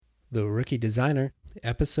The Rookie Designer,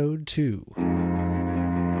 Episode 2.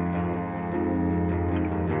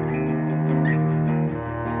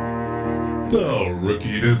 The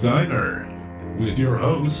Rookie Designer, with your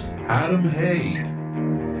host, Adam Haig.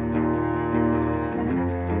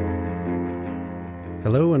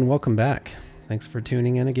 Hello and welcome back. Thanks for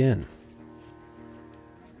tuning in again.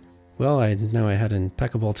 Well, I know I had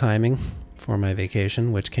impeccable timing for my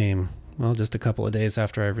vacation, which came, just a couple of days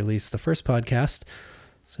after I released the first podcast.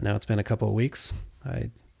 So now it's been a couple of weeks.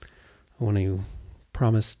 I want to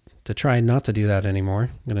promise to try not to do that anymore.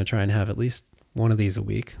 I'm going to try and have at least one of these a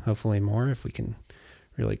week, hopefully more if we can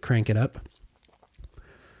really crank it up.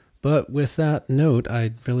 But with that note,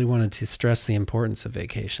 I really wanted to stress the importance of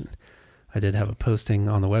vacation. I did have a posting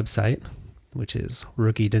on the website, which is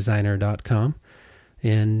rookiedesigner.com.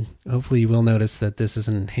 And hopefully you will notice that this is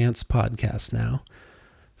an enhanced podcast now.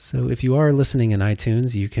 So if you are listening in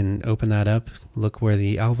iTunes, you can open that up, look where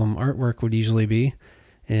the album artwork would usually be.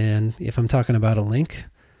 And if I'm talking about a link,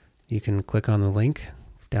 you can click on the link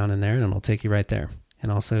down in there and it'll take you right there.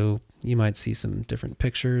 And also you might see some different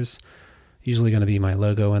pictures, usually going to be my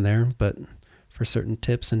logo in there, but for certain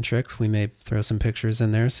tips and tricks, we may throw some pictures in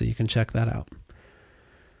there so you can check that out.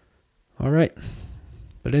 All right.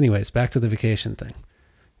 But anyways, back to the vacation thing.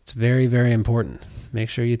 It's very, very important. Make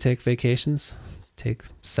sure you take vacations. Take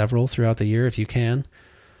several throughout the year if you can.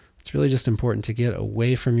 It's really just important to get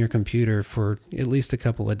away from your computer for at least a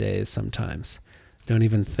couple of days sometimes. Don't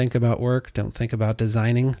even think about work. Don't think about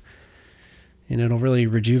designing. And it'll really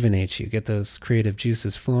rejuvenate you. Get those creative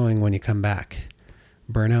juices flowing when you come back.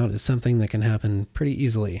 Burnout is something that can happen pretty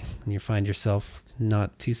easily when you find yourself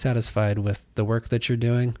not too satisfied with the work that you're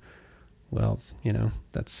doing. Well,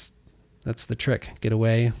 that's the trick. Get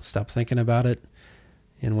away, stop thinking about it.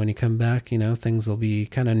 And when you come back, things will be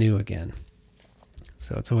kind of new again.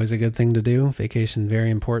 So it's always a good thing to do. Vacation,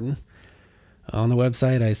 very important. On the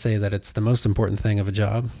website, I say that it's the most important thing of a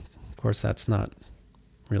job. Of course, that's not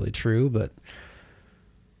really true, but,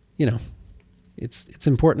 it's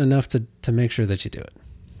important enough to make sure that you do it.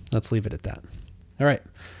 Let's leave it at that. All right.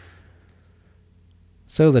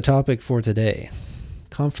 So the topic for today,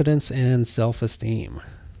 confidence and self-esteem.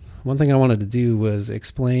 One thing I wanted to do was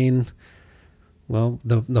explain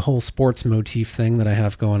the whole sports motif thing that I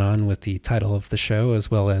have going on with the title of the show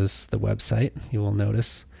as well as the website. You will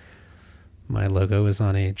notice my logo is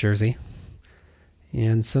on a jersey.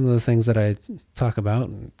 And some of the things that I talk about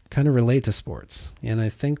kind of relate to sports. And I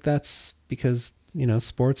think that's because,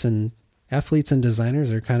 sports and athletes and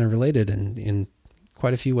designers are kind of related in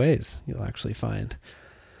quite a few ways, you'll actually find.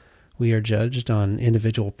 We are judged on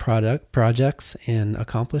individual projects and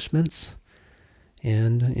accomplishments.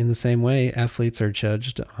 And in the same way, athletes are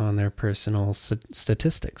judged on their personal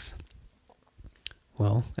statistics.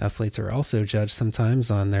 Well, athletes are also judged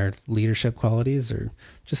sometimes on their leadership qualities or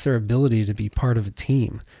just their ability to be part of a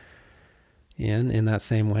team. And in that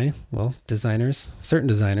same way, certain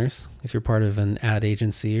designers, if you're part of an ad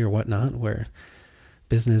agency or whatnot, where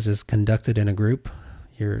business is conducted in a group,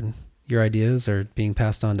 your ideas are being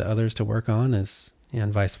passed on to others to work on,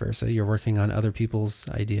 and vice versa. You're working on other people's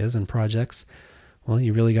ideas and projects. Well,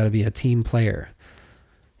 you really got to be a team player.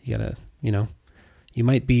 You got to, you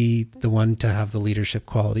might be the one to have the leadership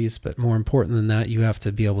qualities, but more important than that, you have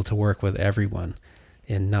to be able to work with everyone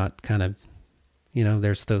and not kind of,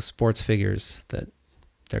 there's those sports figures that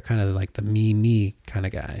they're kind of like the me kind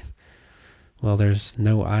of guy. Well, there's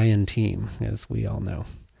no I in team, as we all know.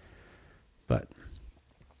 But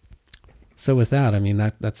so with that,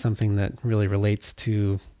 that's something that really relates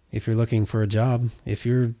to if you're looking for a job, if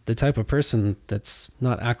you're the type of person that's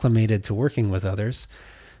not acclimated to working with others,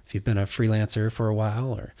 if you've been a freelancer for a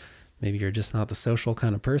while, or maybe you're just not the social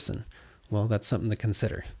kind of person, well, that's something to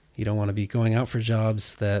consider. You don't want to be going out for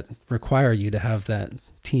jobs that require you to have that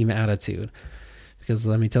team attitude, because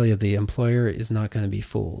let me tell you, the employer is not going to be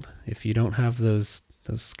fooled. If you don't have those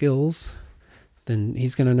skills, then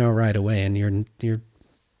he's going to know right away, and you're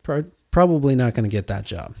probably not going to get that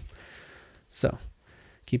job. So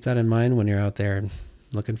keep that in mind when you're out there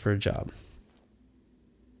looking for a job.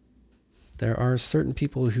 There are certain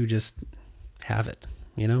people who just have it,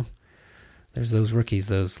 There's those rookies,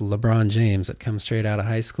 those LeBron James that come straight out of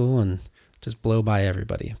high school and just blow by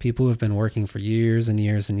everybody. People who have been working for years and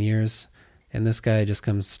years and years, and this guy just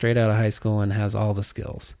comes straight out of high school and has all the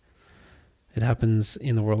skills. It happens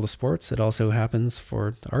in the world of sports. It also happens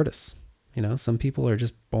for artists. Some people are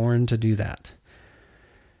just born to do that.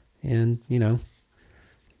 And,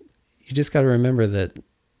 you just got to remember that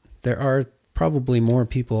there are probably more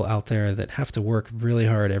people out there that have to work really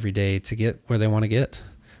hard every day to get where they want to get.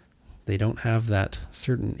 They don't have that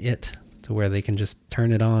certain it to to where they can just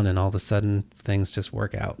turn it on and all of a sudden things just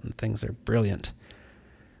work out and things are brilliant.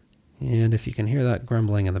 And if you can hear that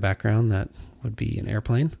grumbling in the background, that would be an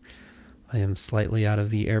airplane. I am slightly out of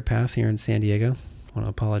the air path here in San Diego. I want to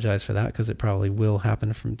apologize for that because it probably will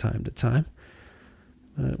happen from time to time.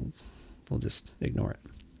 We'll just ignore it.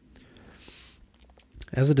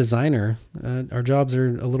 As a designer, our jobs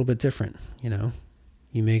are a little bit different.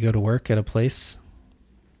 You may go to work at a place,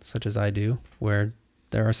 such as I do, where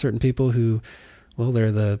there are certain people who, well,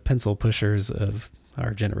 they're the pencil pushers of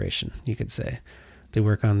our generation, you could say. They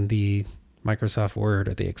work on the Microsoft Word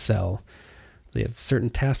or the Excel. They have certain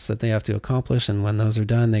tasks that they have to accomplish, and when those are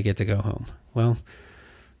done, they get to go home. Well,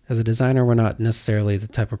 as a designer, we're not necessarily the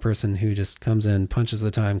type of person who just comes in, punches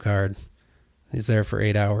the time card, is there for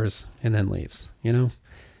 8 hours, and then leaves.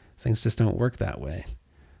 Things just don't work that way.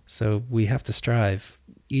 So we have to strive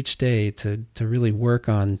each day to really work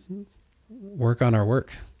on our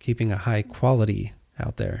work, keeping a high quality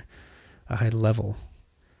out there, a high level.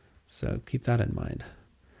 So keep that in mind.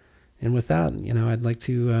 And with that, I'd like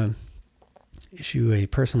to issue a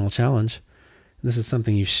personal challenge. This is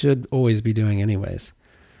something you should always be doing anyways.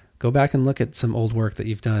 Go back and look at some old work that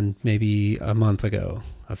you've done maybe a month ago,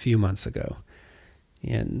 a few months ago.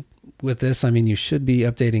 And with this, you should be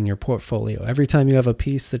updating your portfolio. Every time you have a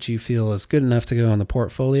piece that you feel is good enough to go on the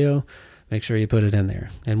portfolio, make sure you put it in there.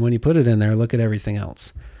 And when you put it in there, look at everything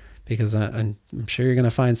else. Because I'm sure you're going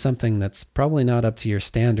to find something that's probably not up to your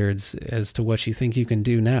standards as to what you think you can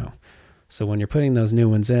do now. So when you're putting those new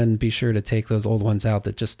ones in, be sure to take those old ones out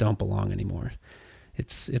that just don't belong anymore.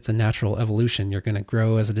 It's a natural evolution. You're going to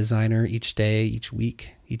grow as a designer each day, each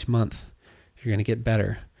week, each month. You're going to get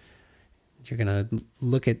better. You're going to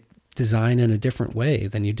look at design in a different way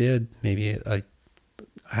than you did maybe a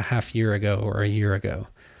half year ago or a year ago.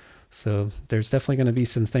 So there's definitely going to be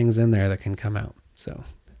some things in there that can come out. So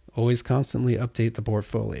always constantly update the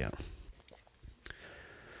portfolio.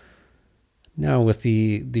 Now with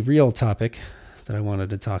the real topic that I wanted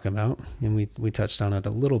to talk about, and we touched on it a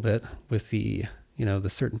little bit with the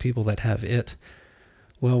certain people that have it.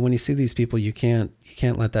 Well, when you see these people, you can't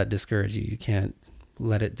let that discourage you. You can't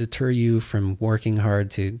let it deter you from working hard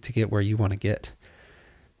to get where you want to get.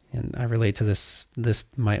 And I relate to this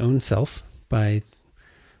my own self by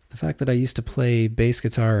the fact that I used to play bass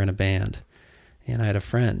guitar in a band. And I had a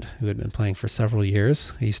friend who had been playing for several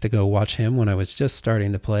years. I used to go watch him when I was just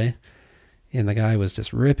starting to play. And the guy was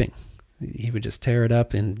just ripping. He would just tear it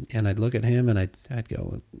up, and I'd look at him and I'd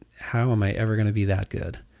go, how am I ever going to be that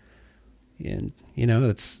good? And,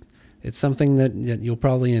 it's something that you'll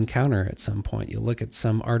probably encounter at some point. You'll look at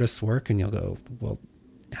some artist's work and you'll go, well,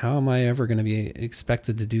 how am I ever going to be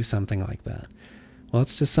expected to do something like that? Well,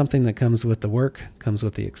 it's just something that comes with the work, comes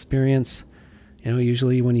with the experience.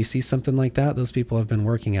 Usually when you see something like that, those people have been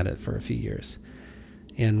working at it for a few years.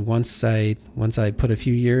 And once I put a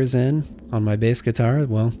few years in on my bass guitar,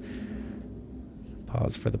 well,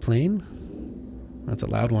 pause for the plane. That's a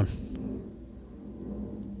loud one.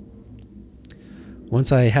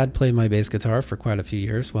 Once I had played my bass guitar for quite a few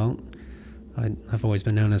years, well, I've always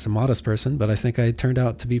been known as a modest person, but I think I turned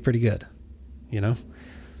out to be pretty good,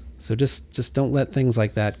 So just don't let things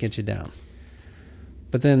like that get you down.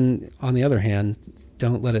 But then, on the other hand,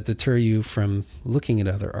 don't let it deter you from looking at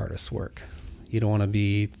other artists' work. You don't want to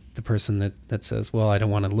be the person that says, well, I don't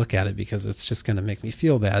want to look at it because it's just going to make me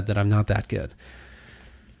feel bad that I'm not that good.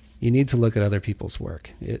 You need to look at other people's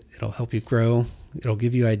work. It'll help you grow. It'll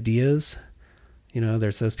give you ideas.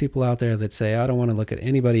 There's those people out there that say, I don't want to look at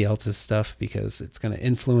anybody else's stuff because it's going to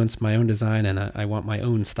influence my own design and I want my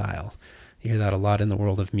own style. You hear that a lot in the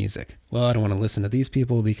world of music. Well, I don't want to listen to these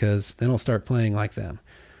people because then I'll start playing like them.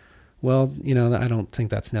 Well, I don't think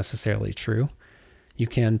that's necessarily true. You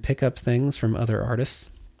can pick up things from other artists,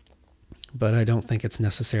 but I don't think it's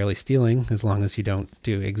necessarily stealing as long as you don't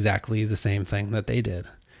do exactly the same thing that they did.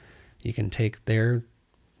 You can take their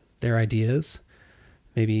ideas,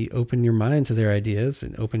 maybe open your mind to their ideas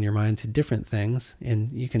and open your mind to different things,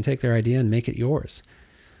 and you can take their idea and make it yours.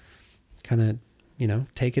 Kind of,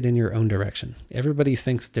 take it in your own direction. Everybody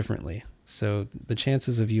thinks differently. So the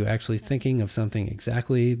chances of you actually thinking of something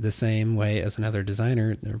exactly the same way as another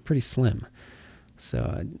designer, they're pretty slim.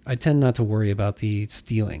 So I tend not to worry about the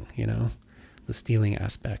stealing, the stealing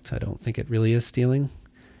aspect. I don't think it really is stealing.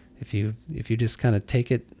 If you just kind of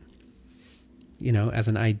take it, as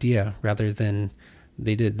an idea rather than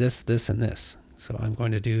they did this, this, and this, so I'm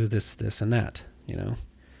going to do this, this, and that,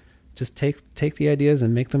 Just take the ideas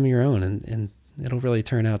and make them your own, and it'll really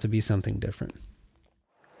turn out to be something different.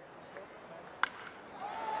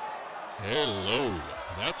 Hello,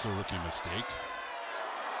 that's a rookie mistake.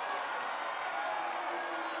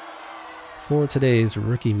 For today's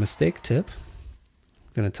rookie mistake tip,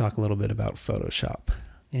 I'm going to talk a little bit about Photoshop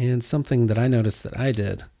and something that I noticed that I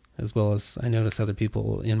did, as well as I noticed other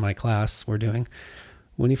people in my class were doing.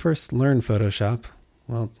 When you first learn Photoshop,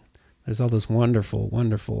 well, there's all those wonderful,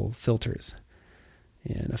 wonderful filters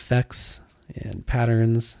and effects and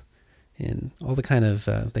patterns and all the kind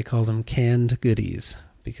of, they call them canned goodies,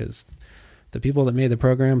 because the people that made the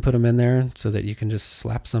program put them in there so that you can just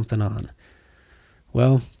slap something on.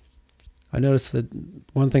 Well, I noticed that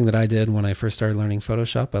one thing that I did when I first started learning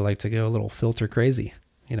Photoshop, I like to go a little filter crazy.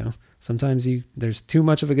 Sometimes there's too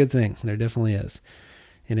much of a good thing. There definitely is.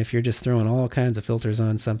 And if you're just throwing all kinds of filters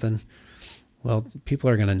on something, well, people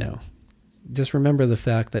are going to know. Just remember the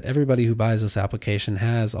fact that everybody who buys this application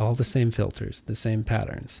has all the same filters, the same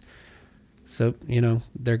patterns. So,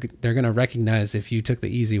 they're going to recognize if you took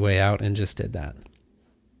the easy way out and just did that.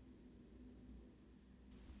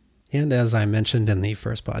 And as I mentioned in the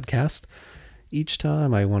first podcast, each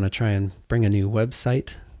time I want to try and bring a new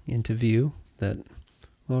website into view that,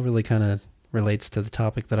 well, really kind of relates to the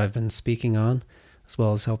topic that I've been speaking on, as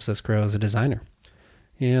well as helps us grow as a designer.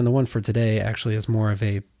 And the one for today actually is more of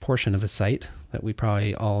a portion of a site that we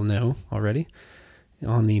probably all know already.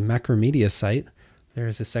 On the Macromedia site,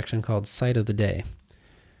 there's a section called Site of the Day.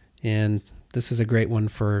 And this is a great one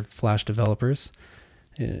for Flash developers.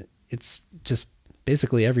 It's just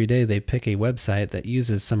basically every day they pick a website that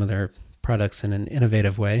uses some of their products in an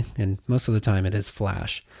innovative way, and most of the time it is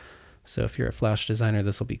Flash. So if you're a Flash designer,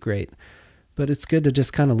 this will be great. But it's good to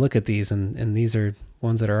just kind of look at these, and these are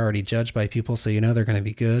ones that are already judged by people, so they're going to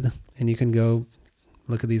be good. And you can go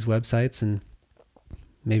look at these websites, and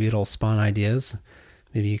maybe it'll spawn ideas.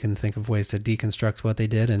 Maybe you can think of ways to deconstruct what they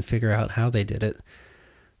did and figure out how they did it,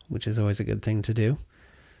 which is always a good thing to do.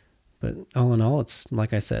 But all in all, it's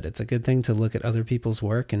like I said, it's a good thing to look at other people's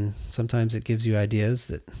work, and sometimes it gives you ideas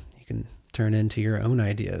that you can turn into your own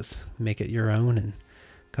ideas, make it your own, and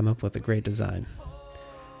come up with a great design.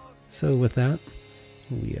 So with that,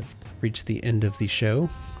 we have reached the end of the show.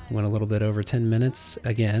 Went a little bit over 10 minutes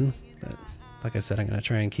again, but like I said, I'm going to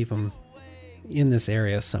try and keep them in this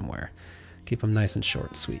area somewhere. Keep them nice and short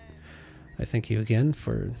and sweet. I thank you again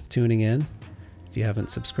for tuning in. If you haven't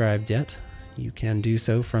subscribed yet, you can do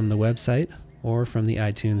so from the website or from the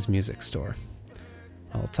iTunes Music Store.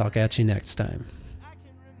 I'll talk at you next time.